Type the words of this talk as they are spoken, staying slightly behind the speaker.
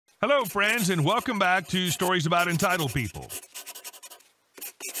Hello, friends, and welcome back to Stories About Entitled People.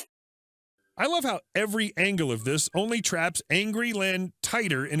 I love how every angle of this only traps angry Len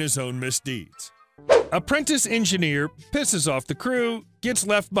tighter in his own misdeeds. Apprentice engineer pisses off the crew, gets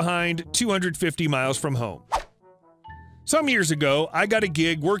left behind 250 miles from home. Some years ago, I got a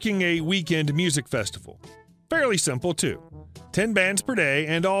gig working a weekend music festival. Fairly simple, too. 10 bands per day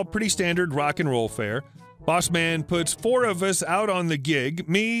and all pretty standard rock and roll fare. Boss man puts 4 of us out on the gig,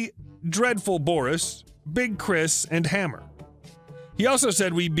 me, Dreadful Boris, Big Chris, and Hammer. He also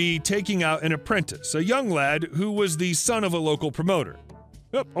said we'd be taking out an apprentice, a young lad who was the son of a local promoter.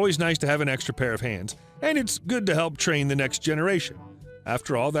 Well, always nice to have an extra pair of hands, and it's good to help train the next generation.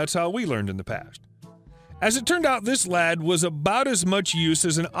 After all, that's how we learned in the past. As it turned out, this lad was about as much use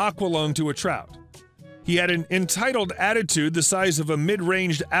as an aqualung to a trout. He had an entitled attitude the size of a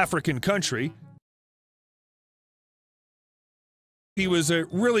mid-ranged African country. He was a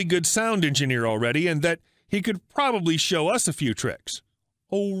really good sound engineer already, and that he could probably show us a few tricks.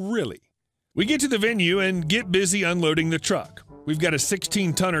 Oh, really? We get to the venue and get busy unloading the truck. We've got a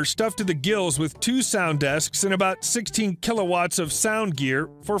 16-tonner stuffed to the gills with 2 sound desks and about 16 kilowatts of sound gear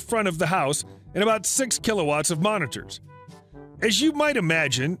for front of the house and about 6 kilowatts of monitors. As you might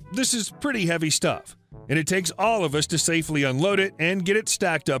imagine, this is pretty heavy stuff, and it takes all of us to safely unload it and get it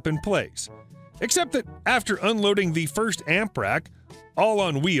stacked up in place. Except that after unloading the first amp rack, all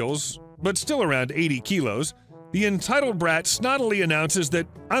on wheels, but still around 80 kilos, the entitled brat snottily announces that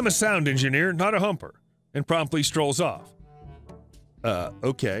I'm a sound engineer, not a humper, and promptly strolls off.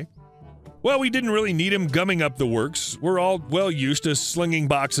 Okay. Well, we didn't really need him gumming up the works. We're all well used to slinging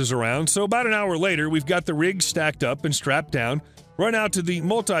boxes around, so about an hour later, we've got the rig stacked up and strapped down, run out to the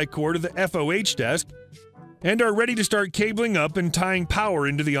multi-core to the FOH desk, and are ready to start cabling up and tying power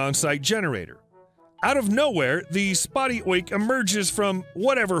into the on-site generator. Out of nowhere, the spotty oik emerges from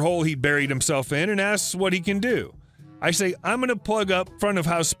whatever hole he buried himself in and asks what he can do. I say, I'm going to plug up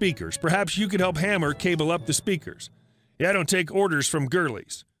front-of-house speakers. Perhaps you could help Hammer cable up the speakers. Yeah, I don't take orders from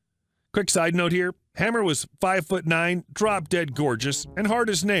girlies. Quick side note here, Hammer was 5'9", drop-dead gorgeous, and hard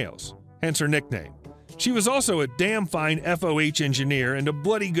as nails, hence her nickname. She was also a damn fine FOH engineer and a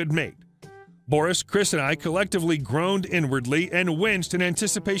bloody good mate. Boris, Chris, and I collectively groaned inwardly and winced in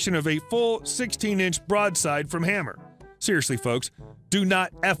anticipation of a full 16-inch broadside from Hammer. Seriously, folks, do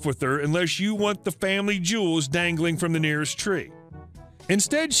not F with her unless you want the family jewels dangling from the nearest tree.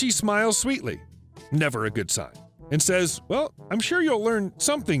 Instead, she smiles sweetly, never a good sign, and says, well, I'm sure you'll learn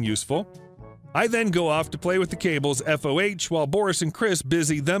something useful. I then go off to play with the cables FOH while Boris and Chris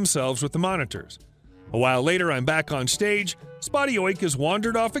busy themselves with the monitors. A while later, I'm back on stage, Spotty Oik has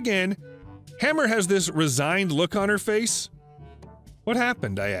wandered off again. Hammer has this resigned look on her face. What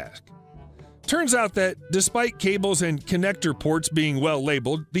happened, I ask. Turns out that, despite cables and connector ports being well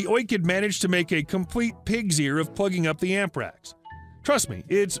labeled, the Oik had managed to make a complete pig's ear of plugging up the amp racks. Trust me,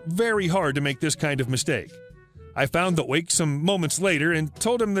 it's very hard to make this kind of mistake. I found the Oik some moments later and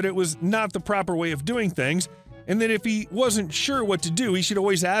told him that it was not the proper way of doing things, and that if he wasn't sure what to do, he should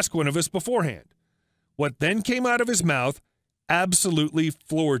always ask one of us beforehand. What then came out of his mouth absolutely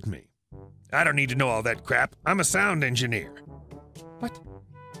floored me. I don't need to know all that crap. I'm a sound engineer. What?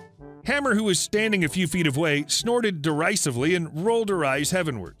 Hammer, who was standing a few feet away, snorted derisively and rolled her eyes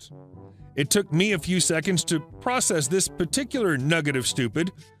heavenwards. It took me a few seconds to process this particular nugget of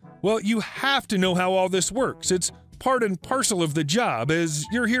stupid. Well, you have to know how all this works. It's part and parcel of the job. As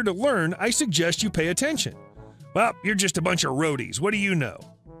you're here to learn, I suggest you pay attention. Well, you're just a bunch of roadies. What do you know?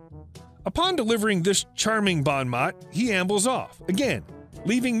 Upon delivering this charming bon mot, he ambles off, again,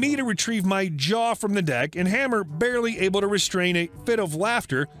 leaving me to retrieve my jaw from the deck and Hammer barely able to restrain a fit of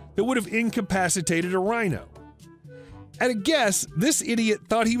laughter that would have incapacitated a rhino. At a guess, this idiot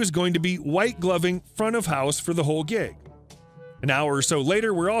thought he was going to be white-gloving front of house for the whole gig. An hour or so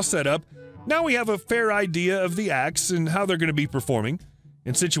later, we're all set up. Now we have a fair idea of the acts and how they're going to be performing.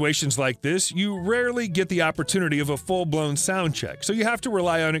 In situations like this, you rarely get the opportunity of a full-blown sound check, so you have to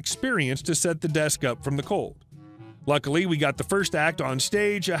rely on experience to set the desk up from the cold. Luckily, we got the first act on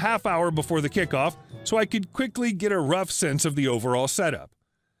stage a half hour before the kickoff, so I could quickly get a rough sense of the overall setup.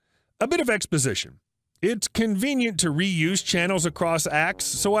 A bit of exposition. It's convenient to reuse channels across acts,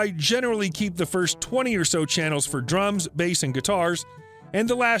 so I generally keep the first 20 or so channels for drums, bass, and guitars, and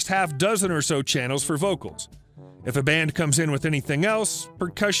the last half dozen or so channels for vocals. If a band comes in with anything else,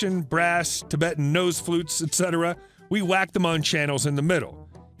 percussion, brass, Tibetan nose flutes, etc., we whack them on channels in the middle.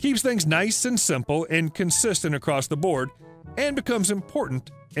 Keeps things nice and simple and consistent across the board, and becomes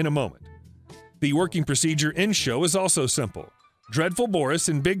important in a moment. The working procedure in show is also simple. Dreadful Boris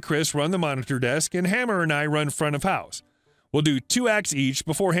and Big Chris run the monitor desk, and Hammer and I run front of house. We'll do 2 acts each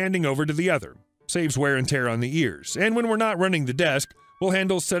before handing over to the other. Saves wear and tear on the ears. And when we're not running the desk, we'll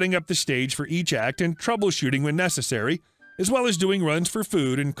handle setting up the stage for each act and troubleshooting when necessary, as well as doing runs for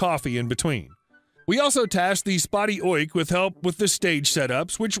food and coffee in between. We also tasked the spotty oik with help with the stage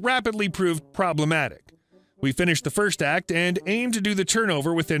setups, which rapidly proved problematic. We finished the first act and aimed to do the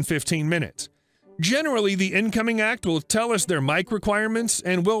turnover within 15 minutes. Generally, the incoming act will tell us their mic requirements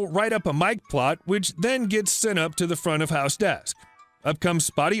and we'll write up a mic plot, which then gets sent up to the front of house desk. Up comes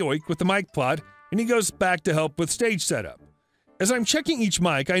Spotty Oik with the mic plot, and he goes back to help with stage setup. As I'm checking each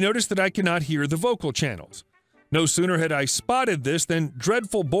mic, I notice that I cannot hear the vocal channels. No sooner had I spotted this than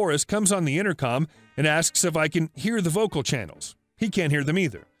Dreadful Boris comes on the intercom and asks if I can hear the vocal channels. He can't hear them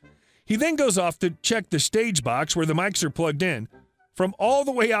either. He then goes off to check the stage box where the mics are plugged in. From all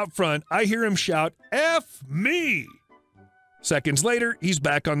the way out front, I hear him shout, "F me!" Seconds later, he's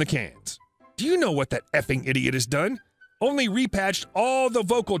back on the cans. Do you know what that effing idiot has done? Only repatched all the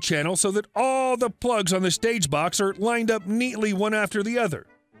vocal channels so that all the plugs on the stage box are lined up neatly one after the other.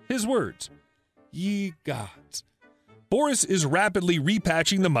 His words. Ye gods. Boris is rapidly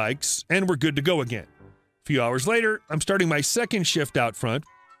repatching the mics, and we're good to go again. A few hours later, I'm starting my second shift out front.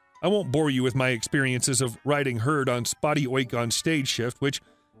 I won't bore you with my experiences of riding herd on Spotty Oik on stage shift, which,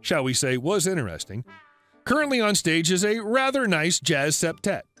 shall we say, was interesting. Currently on stage is a rather nice jazz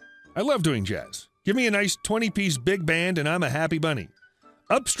septet. I love doing jazz. Give me a nice 20-piece big band and I'm a happy bunny.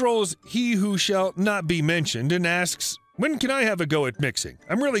 Up strolls he who shall not be mentioned and asks, "When can I have a go at mixing?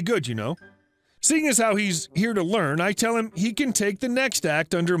 I'm really good, you know." Seeing as how he's here to learn, I tell him he can take the next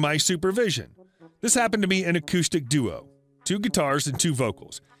act under my supervision. This happened to be an acoustic duo, 2 guitars and 2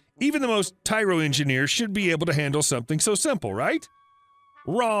 vocals. Even the most tyro engineer should be able to handle something so simple, right?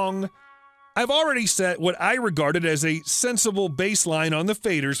 Wrong. I've already set what I regarded as a sensible baseline on the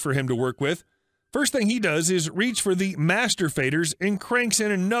faders for him to work with. First thing he does is reach for the master faders and cranks in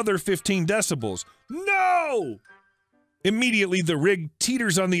another 15 decibels. No! Immediately, the rig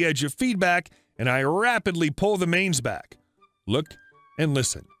teeters on the edge of feedback, and I rapidly pull the mains back. Look and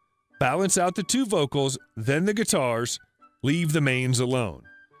listen. Balance out the 2 vocals, then the guitars. Leave the mains alone.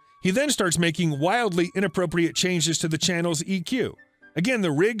 He then starts making wildly inappropriate changes to the channel's EQ. Again,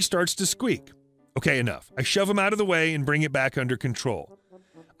 the rig starts to squeak. Okay, enough. I shove him out of the way and bring it back under control.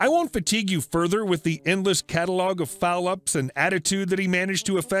 I won't fatigue you further with the endless catalog of foul-ups and attitude that he managed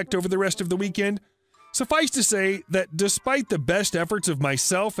to effect over the rest of the weekend. Suffice to say that despite the best efforts of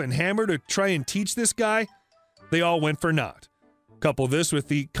myself and Hammer to try and teach this guy, they all went for naught. Couple this with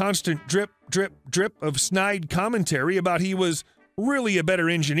the constant drip, drip, drip of snide commentary about he was really a better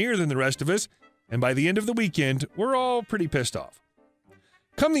engineer than the rest of us, and by the end of the weekend, we're all pretty pissed off.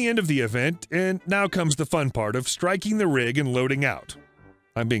 Come the end of the event, and now comes the fun part of striking the rig and loading out.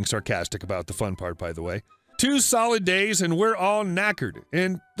 I'm being sarcastic about the fun part, by the way. 2 solid days and we're all knackered,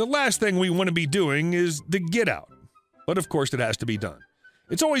 and the last thing we want to be doing is the get out. But of course it has to be done.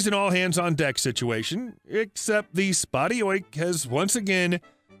 It's always an all-hands-on-deck situation, except the Spotty Oik has once again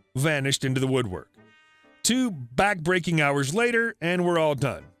vanished into the woodwork. 2 back-breaking hours later, and we're all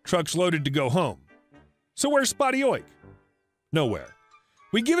done. Truck's loaded to go home. So where's Spotty Oik? Nowhere.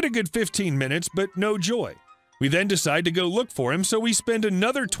 We give it a good 15 minutes, but no joy. We then decide to go look for him, so we spend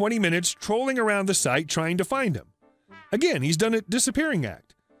another 20 minutes trolling around the site trying to find him. Again, he's done a disappearing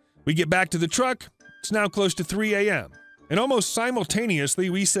act. We get back to the truck. It's now close to 3 a.m. And almost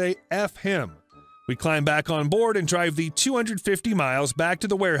simultaneously, we say, F him. We climb back on board and drive the 250 miles back to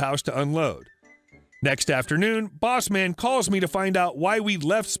the warehouse to unload. Next afternoon, Boss Man calls me to find out why we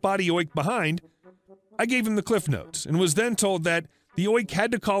left Spotty Oik behind. I gave him the cliff notes and was then told that the Oik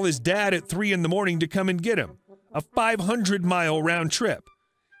had to call his dad at 3 in the morning to come and get him, a 500-mile round trip.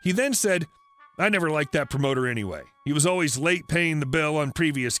 He then said, "I never liked that promoter anyway. He was always late paying the bill on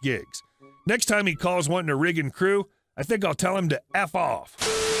previous gigs. Next time he calls wanting a rig and crew, I think I'll tell him to F off."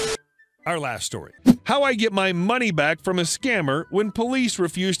 Our last story. How I get my money back from a scammer when police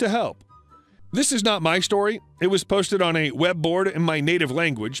refuse to help. This is not my story. It was posted on a web board in my native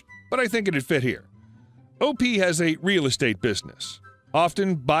language, but I think it'd fit here. OP has a real estate business.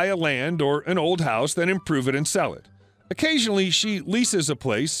 Often buy a land or an old house, then improve it and sell it. Occasionally, she leases a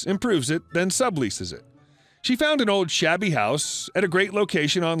place, improves it, then subleases it. She found an old shabby house at a great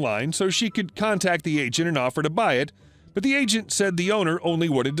location online so she could contact the agent and offer to buy it, but the agent said the owner only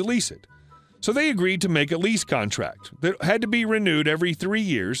wanted to lease it. So they agreed to make a lease contract that had to be renewed every 3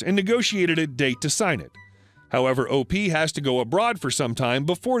 years and negotiated a date to sign it. However, OP has to go abroad for some time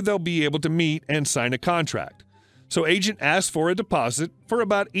before they'll be able to meet and sign a contract. So agent asks for a deposit for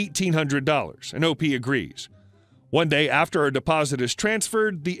about $1,800, and OP agrees. One day after her deposit is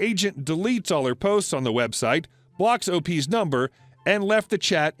transferred, the agent deletes all her posts on the website, blocks OP's number and left the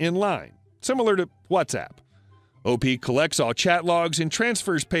chat in line, similar to WhatsApp. OP collects all chat logs and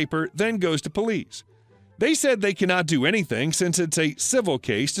transfers paper, then goes to police. They said they cannot do anything since it's a civil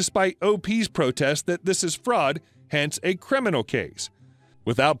case despite OP's protest that this is fraud, hence a criminal case.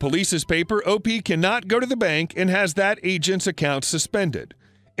 Without police's paper, OP cannot go to the bank and has that agent's account suspended.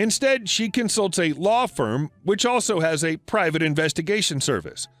 Instead, she consults a law firm, which also has a private investigation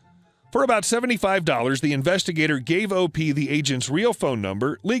service. For about $75, the investigator gave OP the agent's real phone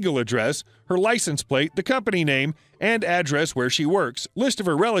number, legal address, her license plate, the company name, and address where she works, list of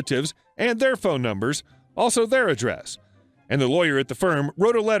her relatives, and their phone numbers, also their address. And the lawyer at the firm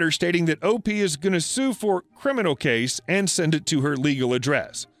wrote a letter stating that OP is going to sue for criminal case and send it to her legal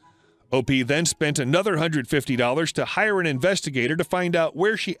address. OP then spent another $150 to hire an investigator to find out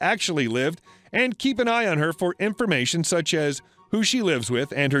where she actually lived and keep an eye on her for information such as who she lives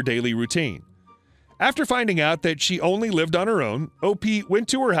with and her daily routine. After finding out that she only lived on her own, OP went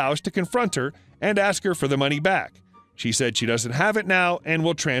to her house to confront her and ask her for the money back. She said she doesn't have it now and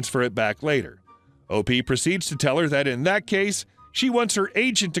will transfer it back later. OP proceeds to tell her that in that case, she wants her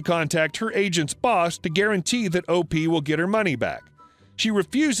agent to contact her agent's boss to guarantee that OP will get her money back. She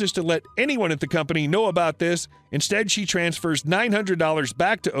refuses to let anyone at the company know about this. Instead, she transfers $900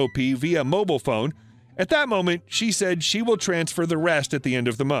 back to OP via mobile phone. At that moment, she said she will transfer the rest at the end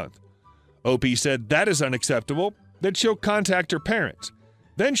of the month. OP said that is unacceptable, that she'll contact her parents,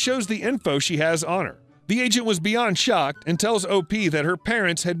 then shows the info she has on her. The agent was beyond shocked and tells OP that her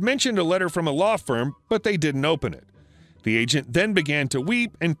parents had mentioned a letter from a law firm, but they didn't open it. The agent then began to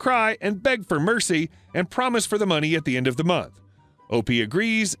weep and cry and beg for mercy and promise for the money at the end of the month. OP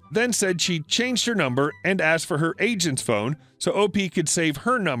agrees, then said she changed her number and asked for her agent's phone so OP could save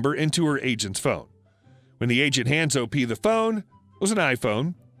her number into her agent's phone. When the agent hands OP the phone, it was an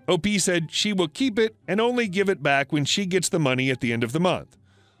iPhone. OP said she will keep it and only give it back when she gets the money at the end of the month.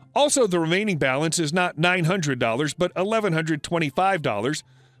 Also, the remaining balance is not $900 but $1,125,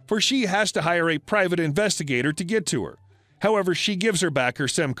 for she has to hire a private investigator to get to her. However, she gives her back her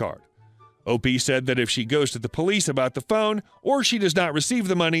SIM card. OP said that if she goes to the police about the phone or she does not receive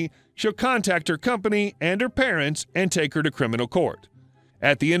the money, she'll contact her company and her parents and take her to criminal court.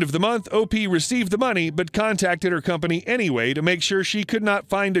 At the end of the month, OP received the money but contacted her company anyway to make sure she could not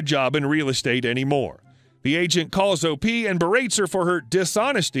find a job in real estate anymore. The agent calls OP and berates her for her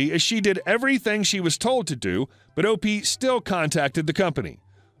dishonesty as she did everything she was told to do, but OP still contacted the company.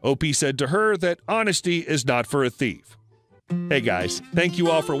 OP said to her that honesty is not for a thief. Hey guys, thank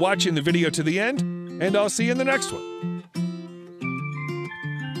you all for watching the video to the end, and I'll see you in the next one.